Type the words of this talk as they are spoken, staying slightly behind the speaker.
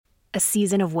a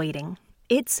season of waiting.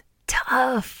 It's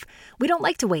tough. We don't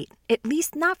like to wait, at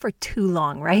least not for too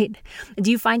long, right?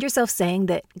 Do you find yourself saying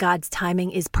that God's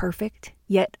timing is perfect,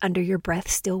 yet under your breath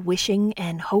still wishing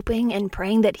and hoping and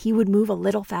praying that He would move a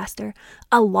little faster,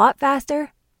 a lot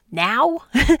faster? Now?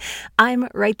 I'm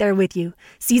right there with you.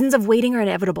 Seasons of waiting are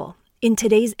inevitable. In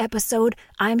today's episode,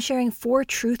 I'm sharing 4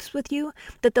 truths with you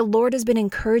that the Lord has been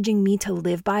encouraging me to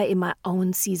live by in my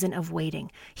own season of waiting.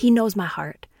 He knows my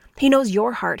heart. He knows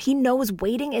your heart. He knows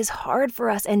waiting is hard for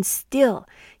us, and still,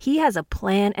 He has a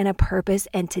plan and a purpose,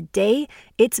 and today,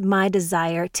 it's my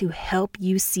desire to help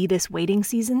you see this waiting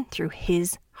season through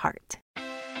His heart.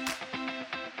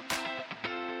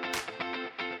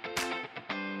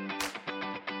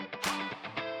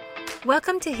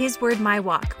 Welcome to His Word, My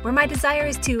Walk, where my desire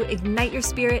is to ignite your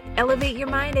spirit, elevate your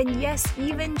mind, and yes,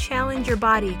 even challenge your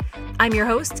body. I'm your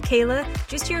host, Kayla,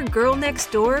 just your girl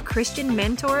next door Christian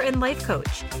mentor and life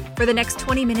coach. For the next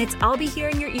 20 minutes, I'll be here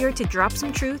in your ear to drop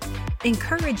some truth,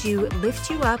 encourage you,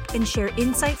 lift you up, and share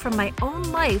insight from my own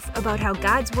life about how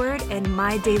God's Word and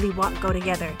my daily walk go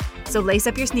together. So lace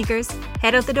up your sneakers,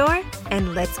 head out the door,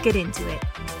 and let's get into it.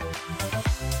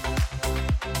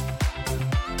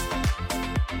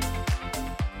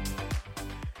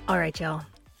 All right, y'all.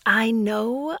 I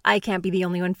know I can't be the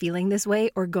only one feeling this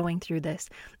way or going through this.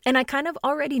 And I kind of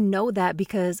already know that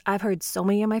because I've heard so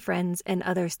many of my friends and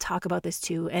others talk about this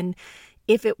too. And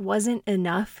if it wasn't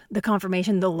enough, the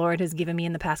confirmation the Lord has given me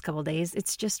in the past couple of days,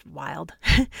 it's just wild.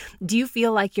 Do you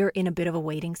feel like you're in a bit of a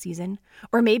waiting season?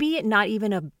 Or maybe not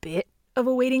even a bit of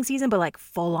a waiting season, but like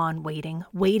full on waiting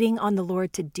on the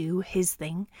Lord to do His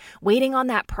thing, waiting on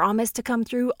that promise to come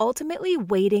through, ultimately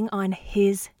waiting on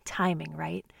His timing,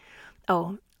 right?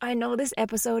 Oh, I know this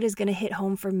episode is going to hit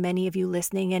home for many of you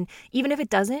listening, and even if it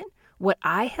doesn't, what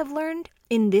I have learned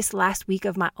in this last week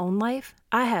of my own life,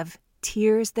 I have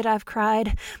tears that I've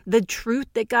cried, the truth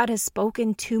that God has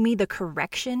spoken to me, the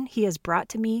correction He has brought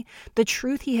to me, the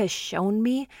truth He has shown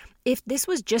me. If this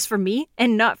was just for me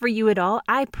and not for you at all,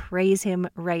 I praise Him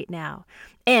right now.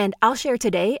 And I'll share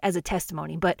today as a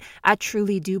testimony, but I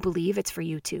truly do believe it's for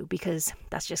you too, because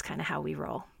that's just kind of how we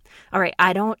roll. All right,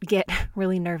 I don't get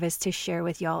really nervous to share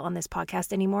with y'all on this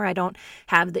podcast anymore. I don't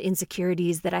have the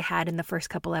insecurities that I had in the first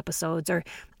couple episodes or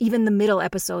even the middle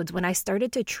episodes when I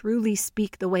started to truly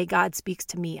speak the way God speaks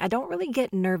to me. I don't really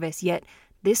get nervous yet.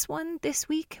 This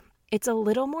week, it's a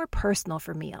little more personal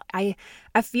for me. I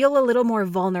feel a little more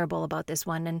vulnerable about this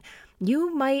one, and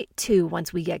you might too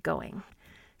once we get going.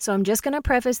 So I'm just going to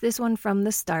preface this one from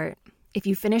the start. If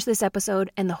you finish this episode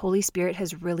and the Holy Spirit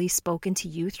has really spoken to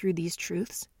you through these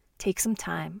truths, take some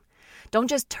time. Don't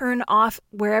just turn off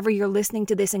wherever you're listening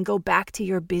to this and go back to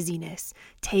your busyness.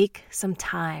 Take some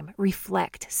time,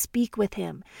 reflect, speak with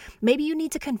Him. Maybe you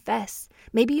need to confess.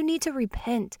 Maybe you need to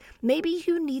repent. Maybe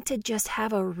you need to just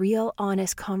have a real,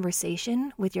 honest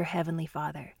conversation with your Heavenly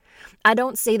Father. I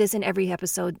don't say this in every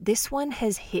episode. This one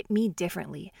has hit me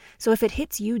differently. So if it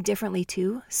hits you differently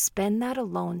too, spend that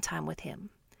alone time with Him.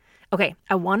 Okay,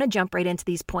 I want to jump right into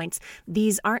these points.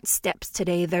 These aren't steps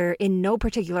today. They're in no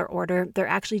particular order. They're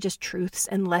actually just truths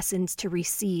and lessons to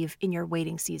receive in your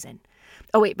waiting season.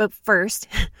 Oh wait, but first,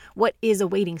 what is a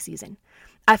waiting season?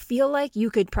 I feel like you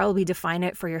could probably define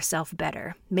it for yourself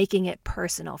better, making it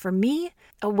personal. For me,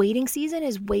 a waiting season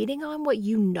is waiting on what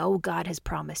you know God has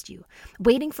promised you,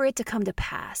 waiting for it to come to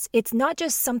pass. It's not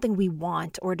just something we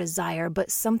want or desire, but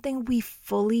something we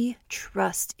fully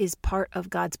trust is part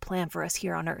of God's plan for us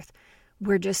here on earth.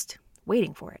 We're just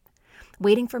waiting for it.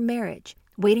 Waiting for marriage,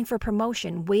 waiting for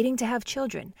promotion, waiting to have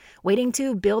children, waiting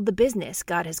to build the business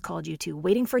God has called you to,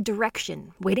 waiting for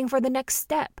direction, waiting for the next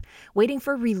step, waiting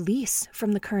for release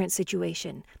from the current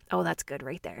situation. Oh, that's good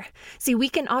right there. See, we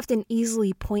can often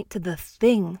easily point to the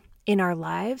thing in our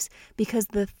lives because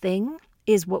the thing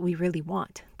is what we really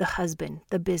want: the husband,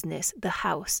 the business, the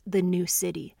house, the new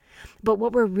city. But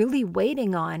what we're really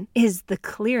waiting on is the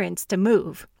clearance to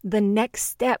move, the next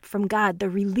step from God, the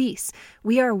release.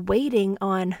 We are waiting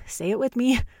on, say it with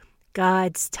me,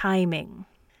 God's timing.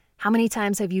 How many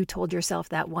times have you told yourself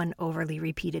that one overly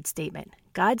repeated statement?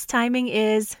 God's timing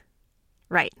is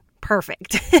right.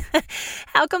 Perfect.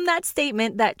 How come that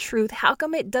statement, that truth, how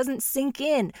come it doesn't sink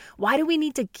in? Why do we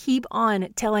need to keep on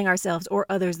telling ourselves or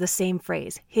others the same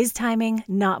phrase? His timing,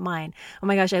 not mine. Oh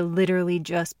my gosh, I literally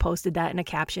just posted that in a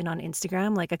caption on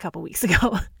Instagram like a couple weeks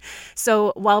ago.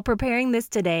 So while preparing this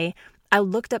today, I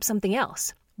looked up something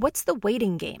else. What's the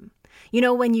waiting game? You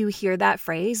know, when you hear that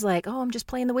phrase like, oh, I'm just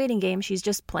playing the waiting game. She's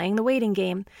just playing the waiting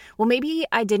game. Well, maybe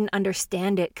I didn't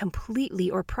understand it completely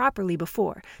or properly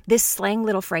before. This slang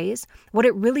little phrase, what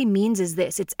it really means is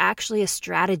this. It's actually a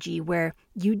strategy where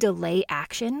you delay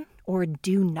action or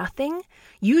do nothing,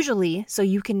 usually so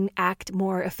you can act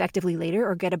more effectively later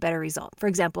or get a better result. For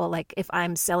example, like if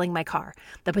I'm selling my car,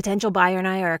 the potential buyer and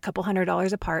I are a couple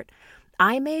 $100 apart,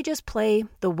 I may just play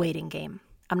the waiting game.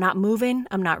 I'm not moving,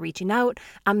 I'm not reaching out,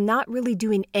 I'm not really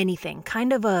doing anything,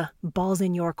 kind of a balls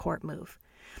in your court move.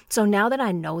 So now that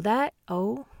I know that,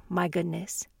 oh my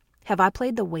goodness, have I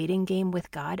played the waiting game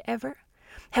with God ever?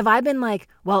 Have I been like,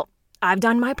 well, I've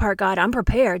done my part, God, I'm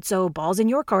prepared, so balls in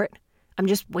your court. I'm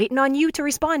just waiting on you to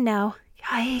respond now.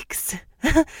 Yikes.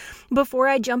 Before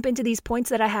I jump into these points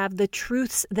that I have, the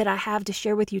truths that I have to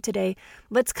share with you today,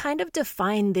 let's kind of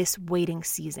define this waiting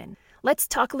season. Let's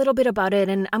talk a little bit about it,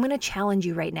 and I'm going to challenge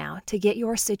you right now to get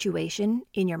your situation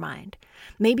in your mind.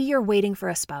 Maybe you're waiting for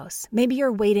a spouse. Maybe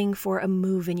you're waiting for a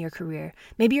move in your career.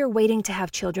 Maybe you're waiting to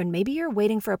have children. Maybe you're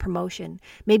waiting for a promotion.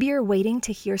 Maybe you're waiting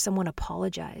to hear someone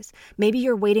apologize. Maybe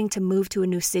you're waiting to move to a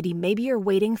new city. Maybe you're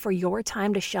waiting for your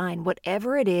time to shine.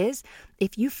 Whatever it is,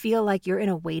 if you feel like you're in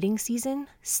a waiting season,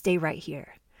 stay right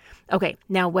here. Okay,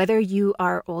 now whether you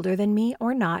are older than me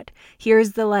or not,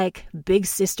 here's the big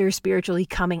sister spiritually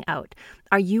coming out.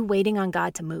 Are you waiting on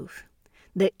God to move?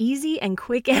 The easy and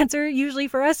quick answer usually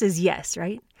for us is yes,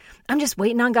 right? I'm just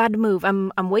waiting on God to move.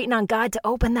 I'm waiting on God to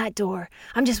open that door.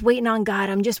 I'm just waiting on God.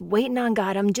 I'm just waiting on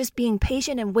God. I'm just being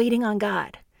patient and waiting on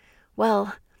God.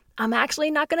 Well, I'm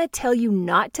actually not going to tell you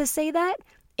not to say that,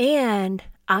 and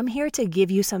I'm here to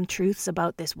give you some truths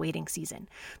about this waiting season.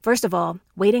 First of all,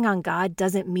 waiting on God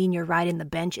doesn't mean you're riding the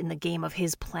bench in the game of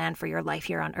His plan for your life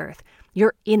here on earth.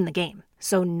 You're in the game.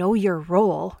 So know your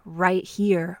role right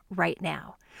here, right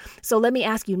now. So let me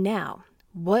ask you now,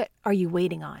 what are you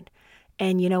waiting on?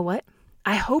 And you know what?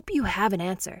 I hope you have an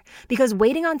answer, because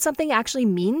waiting on something actually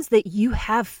means that you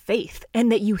have faith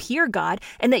and that you hear God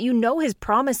and that you know His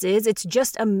promises. It's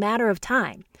just a matter of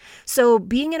time. So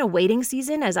being in a waiting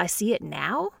season, as I see it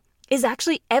now, is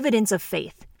actually evidence of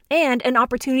faith and an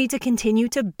opportunity to continue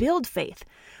to build faith.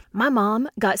 My mom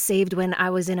got saved when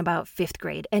I was in about 5th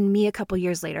grade, and me a couple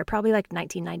years later, probably like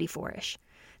 1994-ish.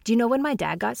 Do you know when my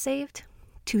dad got saved?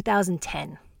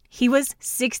 2010. He was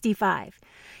 65.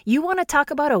 You want to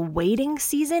talk about a waiting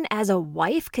season as a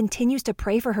wife continues to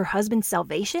pray for her husband's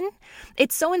salvation?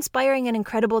 It's so inspiring and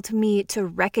incredible to me to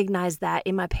recognize that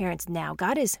in my parents now.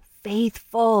 God is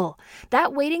faithful.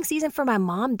 That waiting season for my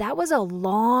mom, that was a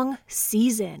long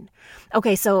season.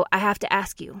 Okay, so I have to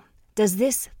ask you, does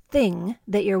this thing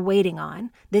that you're waiting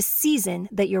on, this season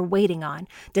that you're waiting on,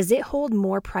 does it hold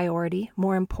more priority,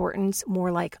 more importance,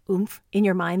 more like oomph in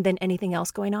your mind than anything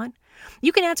else going on?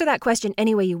 You can answer that question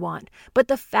any way you want, but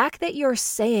the fact that you're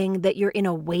saying that you're in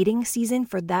a waiting season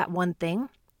for that one thing,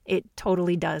 it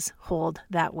totally does hold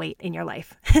that weight in your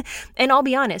life. And I'll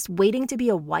be honest, waiting to be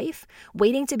a wife,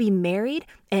 waiting to be married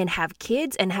and have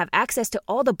kids and have access to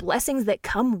all the blessings that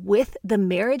come with the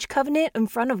marriage covenant in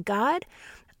front of God,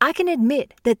 I can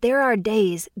admit that there are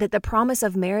days that the promise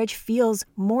of marriage feels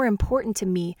more important to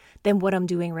me than what I'm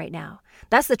doing right now.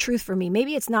 That's the truth for me.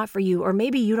 Maybe it's not for you, or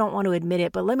maybe you don't want to admit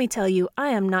it, but let me tell you, I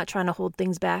am not trying to hold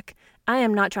things back. I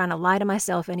am not trying to lie to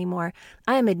myself anymore.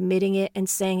 I am admitting it and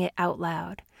saying it out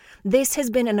loud. This has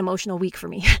been an emotional week for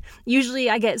me. Usually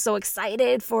I get so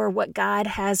excited for what God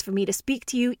has for me to speak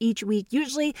to you each week.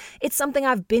 Usually it's something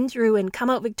I've been through and come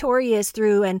out victorious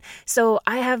through. And so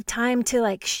I have time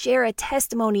to share a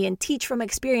testimony and teach from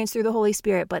experience through the Holy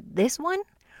Spirit. But this one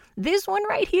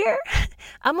right here,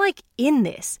 I'm in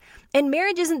this. And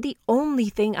marriage isn't the only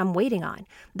thing I'm waiting on.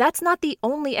 That's not the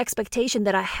only expectation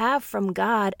that I have from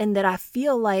God and that I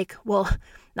feel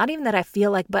not even that I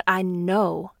feel like, but I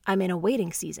know I'm in a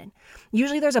waiting season.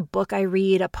 Usually there's a book I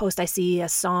read, a post I see, a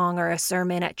song or a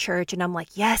sermon at church, and I'm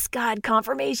like, yes, God,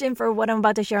 confirmation for what I'm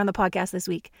about to share on the podcast this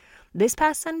week. This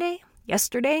past Sunday,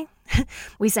 yesterday,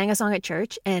 we sang a song at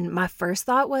church, and my first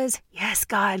thought was, yes,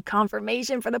 God,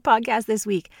 confirmation for the podcast this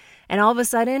week. And all of a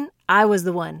sudden, I was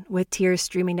the one with tears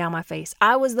streaming down my face.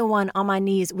 I was the one on my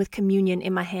knees with communion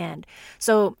in my hand.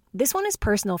 So this one is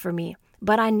personal for me,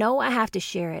 but I know I have to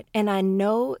share it. And I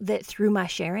know that through my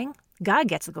sharing, God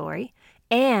gets the glory.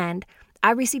 And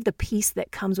I receive the peace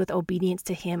that comes with obedience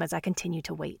to Him as I continue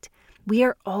to wait. We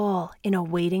are all in a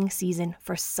waiting season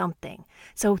for something.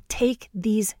 So take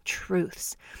these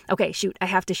truths. Okay, I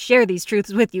have to share these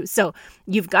truths with you. So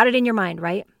you've got it in your mind,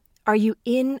 right? Are you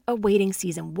in a waiting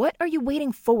season? What are you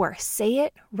waiting for? Say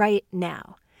it right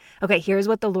now. Okay, here's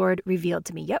what the Lord revealed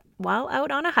to me. Yep, while out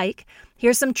on a hike,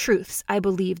 here's some truths I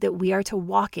believe that we are to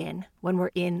walk in when we're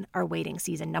in our waiting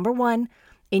season. Number one,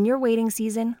 in your waiting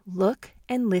season, look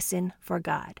and listen for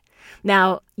God.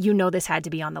 Now, you know this had to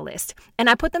be on the list. And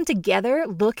I put them together,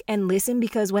 look and listen,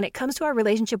 because when it comes to our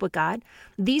relationship with God,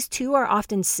 these two are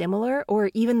often similar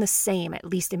or even the same, at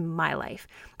least in my life.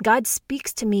 God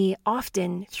speaks to me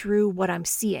often through what I'm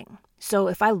seeing. So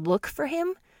if I look for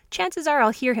him, chances are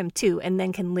I'll hear him too and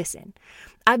then can listen.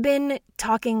 I've been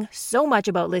talking so much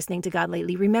about listening to God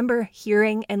lately. Remember,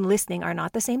 hearing and listening are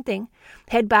not the same thing.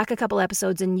 Head back a couple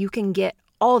episodes and you can get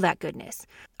all that goodness.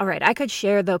 All right, I could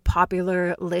share the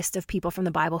popular list of people from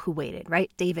the Bible who waited, right?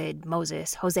 David,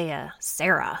 Moses, Hosea,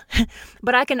 Sarah.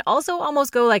 But I can also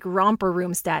almost go like romper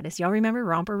room status. Y'all remember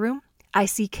romper room? I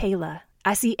see Kayla.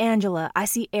 I see Angela, I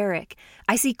see Eric,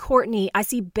 I see Courtney, I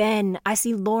see Ben, I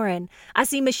see Lauren, I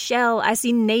see Michelle, I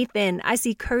see Nathan, I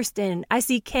see Kirsten, I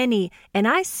see Kenny, and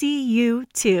I see you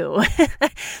too.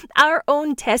 Our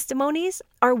own testimonies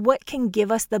are what can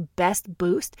give us the best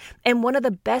boost and one of the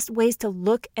best ways to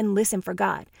look and listen for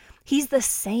God. He's the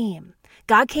same.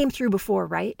 God came through before,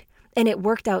 right? And it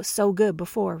worked out so good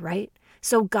before, right?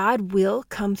 So God will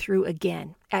come through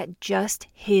again at just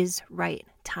his right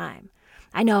time.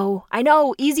 I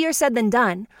know, easier said than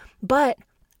done, but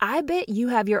I bet you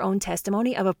have your own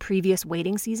testimony of a previous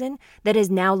waiting season that is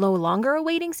now no longer a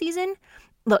waiting season.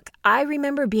 Look, I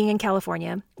remember being in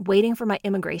California, waiting for my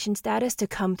immigration status to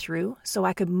come through so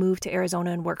I could move to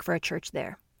Arizona and work for a church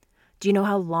there. Do you know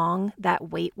how long that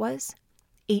wait was?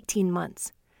 18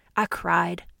 months. I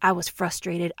cried. I was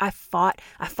frustrated. I fought.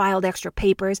 I filed extra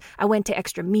papers. I went to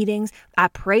extra meetings. I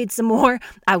prayed some more.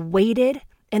 I waited.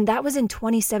 And that was in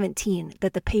 2017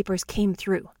 that the papers came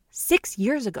through, 6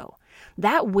 years ago.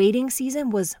 That waiting season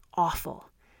was awful,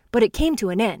 but it came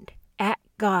to an end at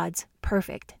God's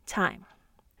perfect time.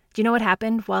 Do you know what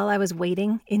happened while I was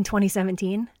waiting in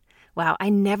 2017? Wow, I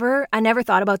never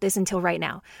thought about this until right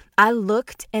now. I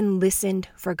looked and listened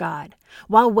for God.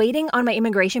 While waiting on my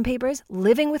immigration papers,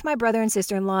 living with my brother and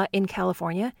sister-in-law in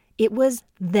California, it was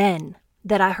then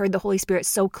that I heard the Holy Spirit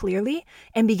so clearly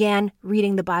and began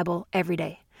reading the Bible every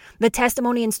day. The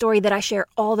testimony and story that I share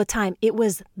all the time, it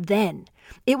was then.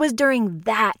 It was during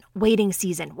that waiting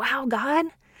season. Wow, God,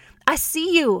 I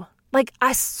see you. Like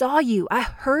I saw you. I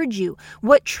heard you.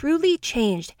 What truly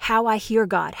changed how I hear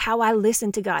God, how I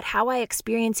listen to God, how I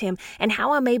experience him, and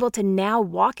how I'm able to now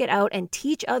walk it out and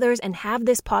teach others and have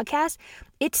this podcast,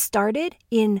 it started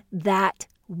in that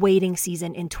waiting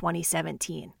season in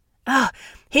 2017.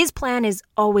 His plan is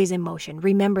always in motion.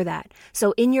 Remember that.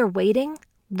 So in your waiting,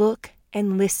 look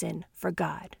and listen for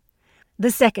God.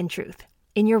 The second truth,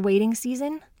 in your waiting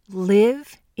season,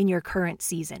 live in your current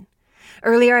season.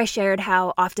 Earlier, I shared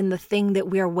how often the thing that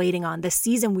we are waiting on, the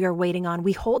season we are waiting on,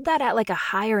 we hold that at like a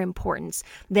higher importance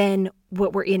than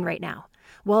what we're in right now.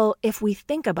 Well, if we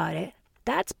think about it,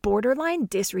 that's borderline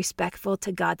disrespectful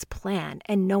to God's plan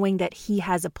and knowing that he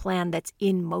has a plan that's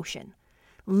in motion.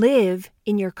 Live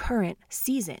in your current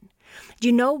season. Do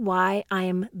you know why I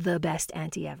am the best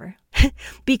auntie ever?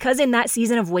 Because in that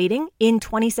season of waiting in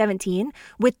 2017,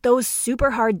 with those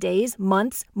super hard days,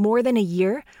 months, more than a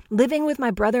year, living with my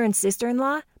brother and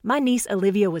sister-in-law, my niece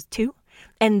Olivia was 2.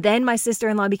 And then my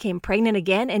sister-in-law became pregnant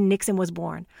again and Nixon was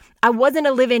born. I wasn't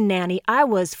a live-in nanny. I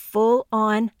was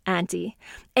full-on auntie.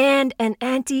 And an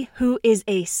auntie who is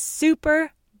a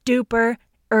super duper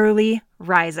early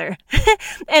riser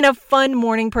and a fun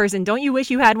morning person. Don't you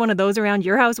wish you had one of those around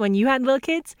your house when you had little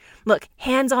kids? Look,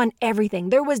 hands on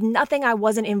everything. There was nothing I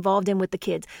wasn't involved in with the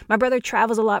kids. My brother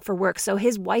travels a lot for work, so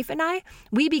his wife and I,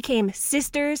 we became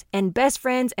sisters and best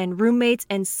friends and roommates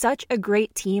and such a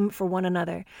great team for one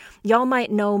another. Y'all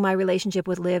might know my relationship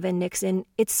with Liv and Nixon.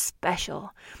 It's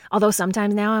special. Although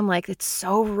sometimes now I'm like, it's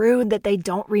so rude that they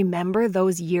don't remember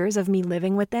those years of me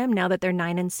living with them now that they're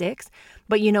 9 and 6.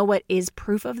 But you know what is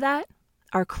proof of that?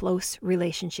 Our close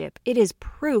relationship. It is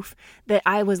proof that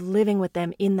I was living with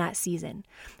them in that season.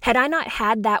 Had I not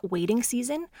had that waiting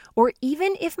season, or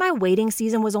even if my waiting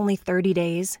season was only 30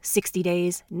 days, 60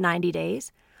 days, 90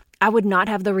 days, I would not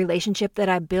have the relationship that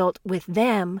I built with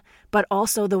them, but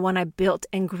also the one I built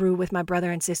and grew with my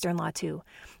brother and sister-in-law too.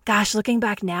 Gosh, looking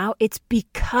back now, it's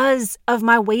because of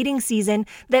my waiting season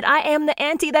that I am the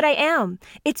auntie that I am.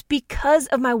 It's because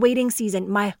of my waiting season,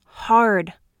 my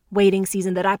hard waiting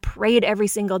season that I prayed every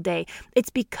single day. It's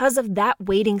because of that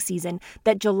waiting season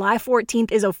that July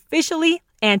 14th is officially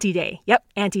Auntie Day. Yep,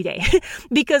 Auntie Day.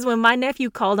 Because when my nephew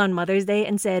called on Mother's Day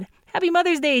and said, "Happy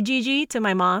Mother's Day, Gigi," to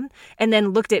my mom, and then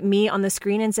looked at me on the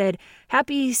screen and said,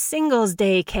 "Happy Singles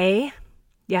Day, Kay."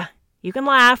 Yeah, You can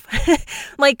laugh.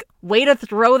 Like, way to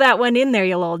throw that one in there,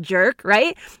 you little jerk,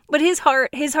 right? But his heart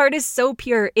is so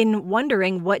pure in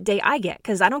wondering what day I get,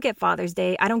 because I don't get Father's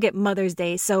Day. I don't get Mother's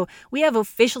Day. So we have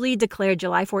officially declared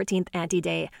July 14th Auntie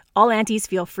Day. All aunties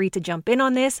feel free to jump in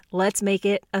on this. Let's make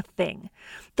it a thing.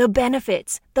 The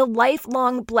benefits, the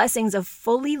lifelong blessings of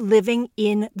fully living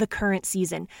in the current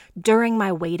season during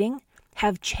my waiting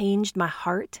have changed my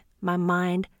heart, my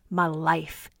mind, my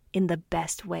life in the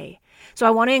best way. So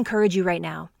I want to encourage you right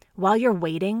now, while you're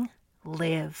waiting,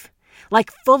 live.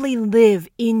 Like, fully live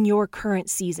in your current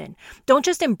season. Don't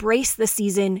just embrace the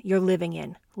season you're living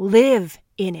in. Live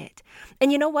in it.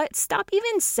 And you know what? Stop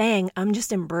even saying, I'm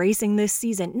just embracing this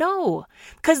season. No,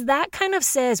 because that kind of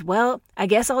says, well, I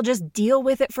guess I'll just deal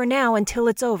with it for now until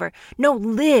it's over. No,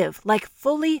 live, like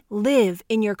fully live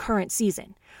in your current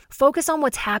season. Focus on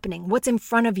what's happening, what's in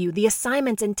front of you, the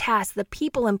assignments and tasks, the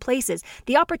people and places,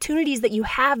 the opportunities that you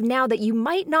have now that you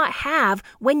might not have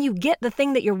when you get the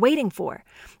thing that you're waiting for.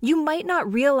 You might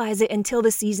not realize it until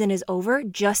the season is over,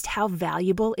 just how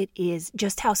valuable it is,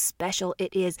 just how special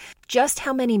it is, just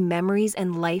how many memories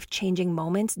and life-changing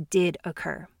moments did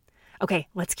occur. Okay,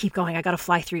 let's keep going. I gotta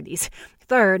fly through these.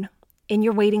 Third, in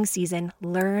your waiting season,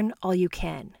 learn all you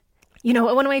can. You know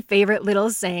what one of my favorite little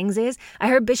sayings is? I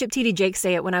heard Bishop T.D. Jakes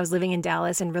say it when I was living in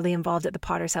Dallas and really involved at the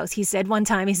Potter's House. He said one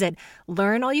time,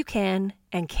 learn all you can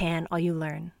and can all you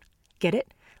learn. Get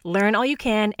it? Learn all you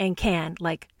can and can,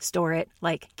 like store it,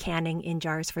 like canning in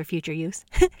jars for future use.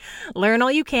 Learn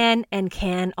all you can and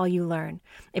can all you learn.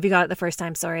 If you got it the first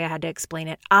time, sorry, I had to explain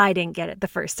it. I didn't get it the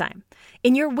first time.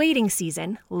 In your waiting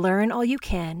season, learn all you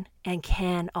can and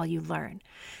can all you learn.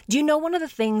 Do you know one of the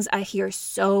things I hear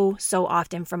so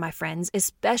often from my friends,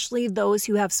 especially those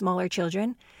who have smaller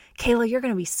children? Kayla, you're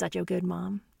going to be such a good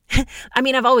mom. I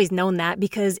mean, I've always known that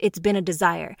because it's been a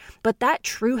desire. But that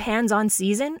true hands-on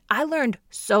season, I learned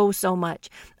so much.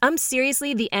 I'm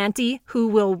seriously the auntie who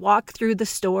will walk through the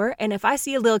store, and if I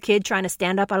see a little kid trying to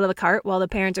stand up out of the cart while the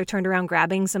parents are turned around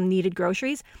grabbing some needed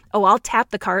groceries, I'll tap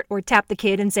the cart or tap the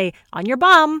kid and say, on your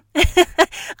bum.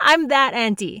 I'm that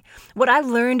auntie. What I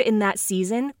learned in that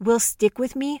season will stick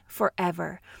with me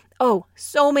forever. Oh,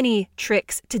 so many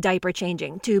tricks to diaper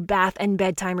changing, to bath and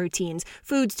bedtime routines,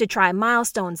 foods to try,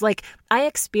 milestones. Like, I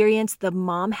experience the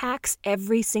mom hacks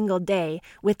every single day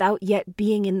without yet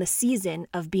being in the season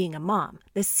of being a mom,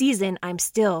 the season I'm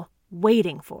still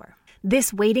waiting for.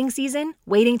 This waiting season,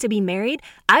 waiting to be married,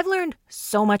 I've learned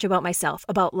so much about myself,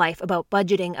 about life, about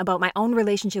budgeting, about my own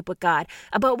relationship with God,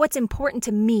 about what's important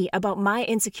to me, about my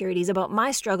insecurities, about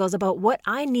my struggles, about what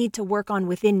I need to work on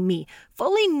within me,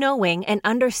 fully knowing and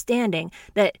understanding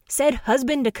that said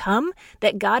husband to come,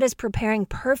 that God is preparing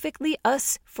perfectly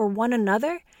us for one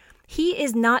another. He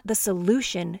is not the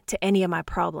solution to any of my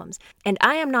problems, and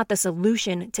I am not the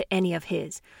solution to any of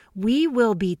his. We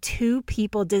will be two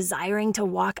people desiring to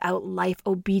walk out life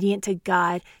obedient to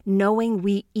God, knowing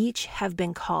we each have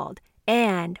been called,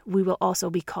 and we will also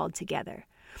be called together.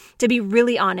 To be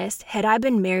really honest, had I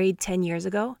been married 10 years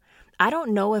ago, I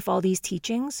don't know if all these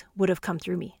teachings would have come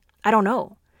through me. I don't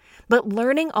know. But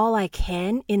learning all I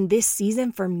can in this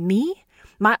season for me,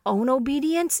 my own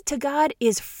obedience to God,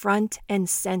 is front and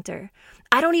center.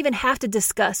 I don't even have to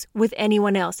discuss with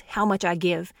anyone else how much I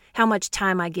give, how much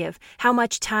time I give, how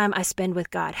much time I spend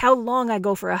with God, how long I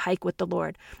go for a hike with the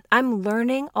Lord. I'm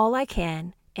learning all I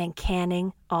can and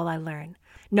canning all I learn.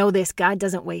 Know this, God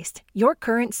doesn't waste. Your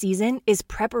current season is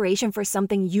preparation for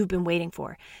something you've been waiting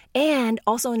for. And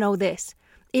also know this,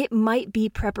 it might be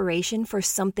preparation for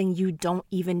something you don't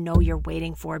even know you're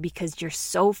waiting for because you're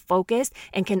so focused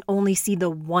and can only see the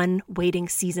one waiting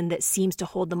season that seems to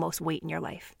hold the most weight in your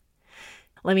life.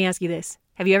 Let me ask you this.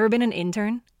 Have you ever been an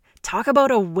intern? Talk about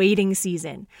a waiting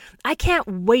season. I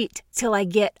can't wait till I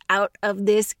get out of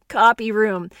this copy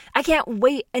room. I can't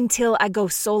wait until I go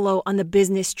solo on the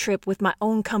business trip with my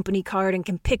own company card and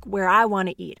can pick where I want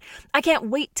to eat. I can't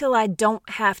wait till I don't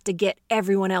have to get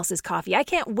everyone else's coffee. I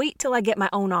can't wait till I get my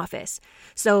own office.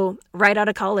 So right out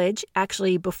of college,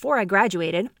 actually before I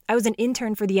graduated, I was an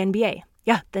intern for the NBA.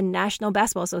 Yeah, the National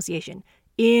Basketball Association.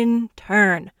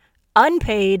 Intern.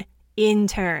 Unpaid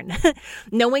intern.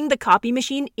 Knowing the copy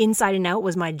machine inside and out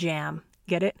was my jam.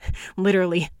 Get it?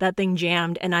 Literally, that thing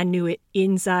jammed and I knew it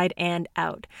inside and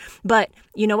out. But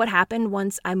you know what happened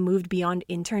once I moved beyond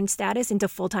intern status into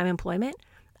full-time employment?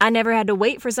 I never had to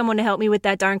wait for someone to help me with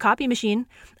that darn copy machine.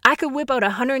 I could whip out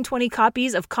 120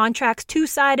 copies of contracts,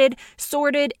 two-sided,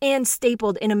 sorted, and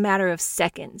stapled in a matter of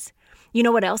seconds. You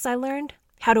know what else I learned?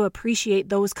 How to appreciate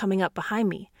those coming up behind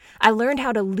me. I learned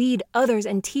how to lead others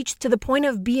and teach to the point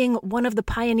of being one of the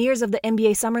pioneers of the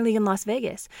NBA Summer League in Las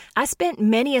Vegas. I spent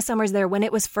many a summers there when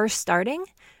it was first starting,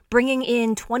 bringing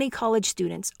in 20 college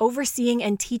students, overseeing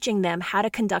and teaching them how to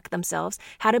conduct themselves,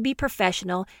 how to be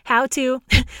professional, how to,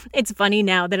 it's funny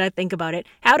now that I think about it,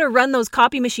 how to run those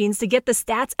copy machines to get the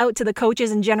stats out to the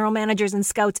coaches and general managers and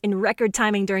scouts in record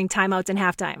timing during timeouts and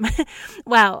halftime.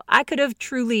 Wow, I could have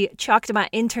truly chalked my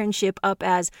internship up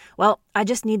as, well, I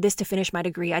just need this to finish my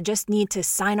degree. I just need to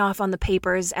sign off on the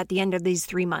papers at the end of these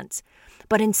 3 months.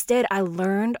 But instead, I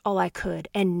learned all I could.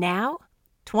 And now,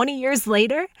 20 years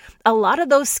later, a lot of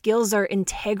those skills are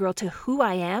integral to who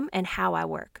I am and how I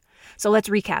work. So let's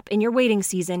recap. In your waiting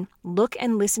season, look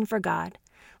and listen for God.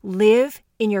 Live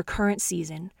in your current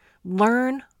season.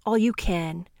 Learn all you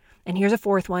can. And here's a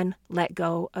fourth one, let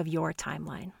go of your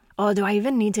timeline. Oh, do I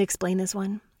even need to explain this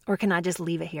one? Or can I just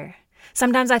leave it here?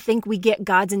 Sometimes I think we get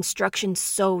God's instructions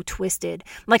so twisted.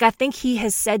 Like I think he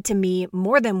has said to me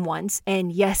more than once,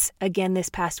 and yes, again this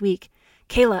past week,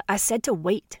 Kayla, I said to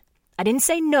wait. I didn't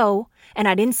say no, and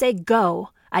I didn't say go.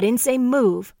 I didn't say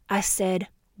move. I said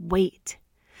wait.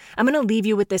 I'm going to leave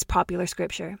you with this popular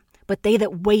scripture. But they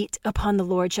that wait upon the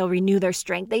Lord shall renew their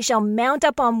strength. They shall mount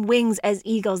up on wings as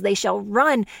eagles. They shall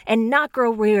run and not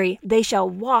grow weary. They shall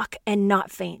walk and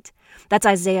not faint. That's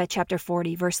Isaiah chapter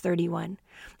 40, verse 31.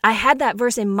 I had that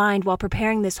verse in mind while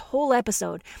preparing this whole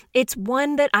episode. It's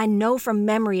one that I know from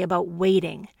memory about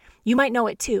waiting. You might know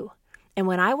it too. And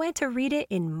when I went to read it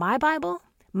in my Bible,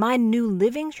 my New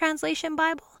Living Translation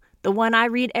Bible, the one I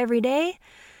read every day,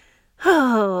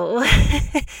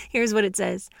 here's what it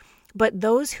says. But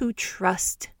those who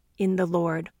trust in the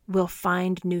Lord will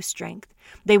find new strength.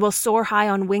 They will soar high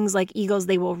on wings like eagles.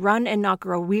 They will run and not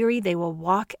grow weary. They will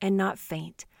walk and not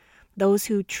faint. Those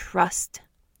who trust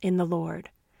in the Lord.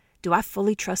 Do I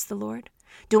fully trust the Lord?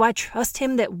 Do I trust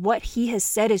him that what he has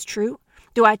said is true?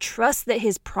 Do I trust that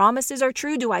his promises are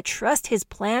true? Do I trust his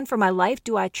plan for my life?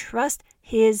 Do I trust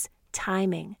his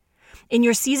timing? In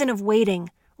your season of waiting,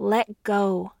 let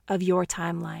go of your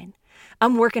timeline.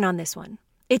 I'm working on this one.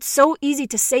 It's so easy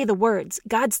to say the words,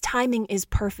 God's timing is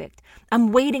perfect.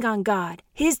 I'm waiting on God,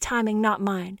 his timing, not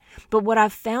mine. But what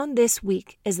I've found this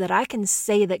week is that I can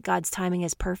say that God's timing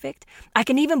is perfect. I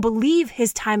can even believe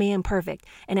his timing is perfect.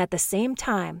 And at the same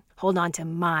time, hold on to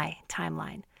my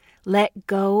timeline. Let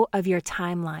go of your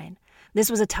timeline. This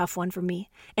was a tough one for me,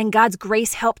 and God's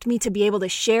grace helped me to be able to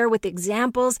share with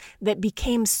examples that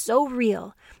became so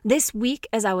real. This week,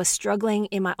 as I was struggling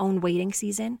in my own waiting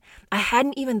season, I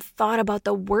hadn't even thought about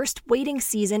the worst waiting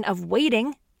season of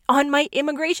waiting on my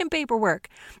immigration paperwork.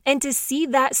 And to see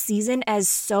that season as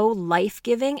so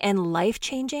life-giving and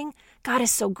life-changing, God is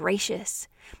so gracious.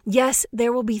 Yes,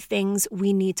 there will be things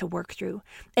we need to work through,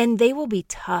 and they will be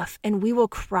tough, and we will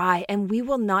cry, and we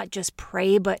will not just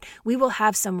pray, but we will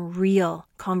have some real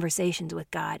conversations with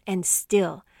God, and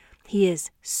still, he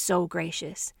is so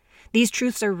gracious. These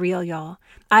truths are real, y'all.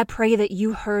 I pray that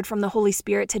you heard from the Holy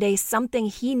Spirit today something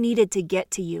he needed to get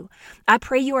to you. I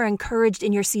pray you are encouraged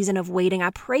in your season of waiting. I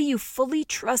pray you fully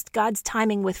trust God's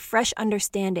timing with fresh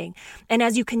understanding. And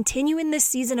as you continue in this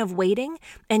season of waiting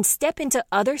and step into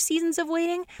other seasons of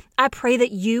waiting, I pray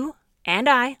that you and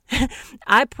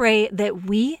I pray that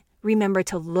we remember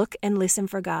to look and listen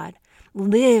for God,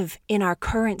 live in our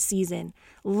current season,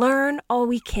 learn all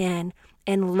we can,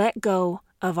 and let go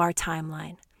of our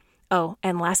timeline. Oh,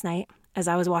 and last night, as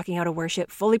I was walking out of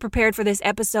worship, fully prepared for this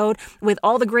episode with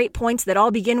all the great points that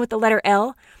all begin with the letter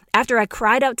L, after I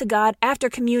cried out to God, after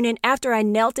communion, after I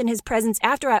knelt in his presence,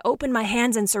 after I opened my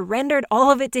hands and surrendered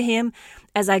all of it to him,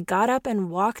 as I got up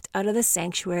and walked out of the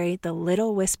sanctuary, the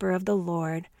little whisper of the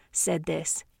Lord said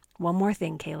this, one more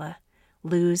thing, Kayla,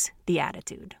 lose the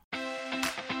attitude.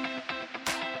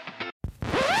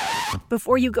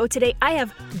 Before you go today, I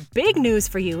have big news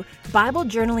for you. Bible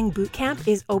Journaling Bootcamp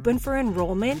is open for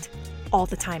enrollment all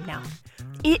the time now.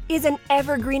 It is an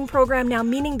evergreen program now,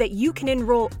 meaning that you can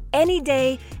enroll any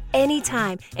day,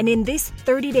 anytime. And in this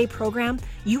 30-day program,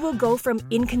 you will go from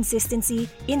inconsistency,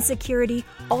 insecurity,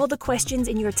 all the questions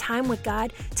in your time with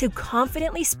God to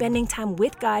confidently spending time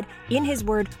with God in his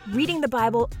word, reading the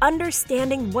Bible,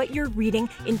 understanding what you're reading,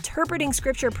 interpreting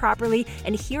scripture properly,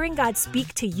 and hearing God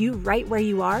speak to you right where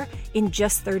you are in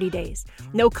just 30 days.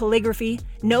 No calligraphy,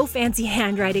 no fancy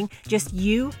handwriting, just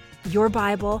you, your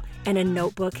Bible, and a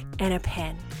notebook and a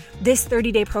pen. This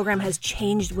 30-day program has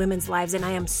changed women's lives, and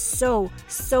I am so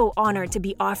honored to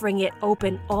be offering it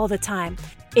open all the time.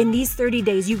 In these 30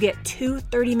 days, you get 2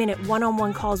 30-minute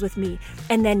one-on-one calls with me,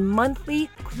 and then monthly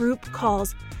group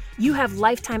calls. you have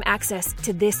lifetime access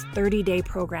to this 30-day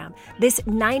program. This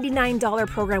 $99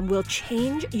 program will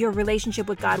change your relationship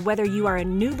with God, whether you are a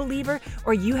new believer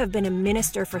or you have been a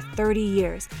minister for 30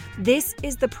 years. This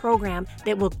is the program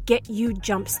that will get you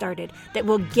jump-started, that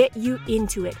will get you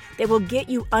into it, that will get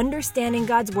you understanding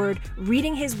God's word,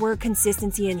 reading his word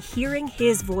consistency, and hearing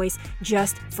his voice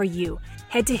just for you.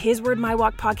 Head to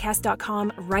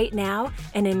hiswordmywalkpodcast.com right now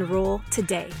and enroll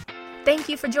today. Thank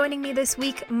you for joining me this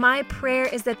week. My prayer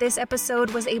is that this episode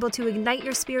was able to ignite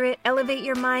your spirit, elevate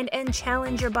your mind, and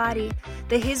challenge your body.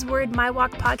 The His Word My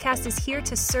Walk podcast is here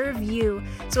to serve you.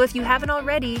 So if you haven't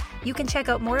already, you can check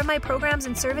out more of my programs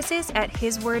and services at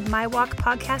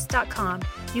hiswordmywalkpodcast.com.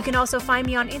 You can also find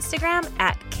me on Instagram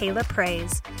at Kayla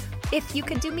Praise. If you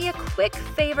could do me a quick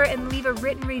favor and leave a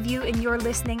written review in your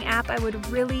listening app, I would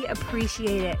really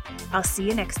appreciate it. I'll see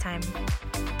you next time.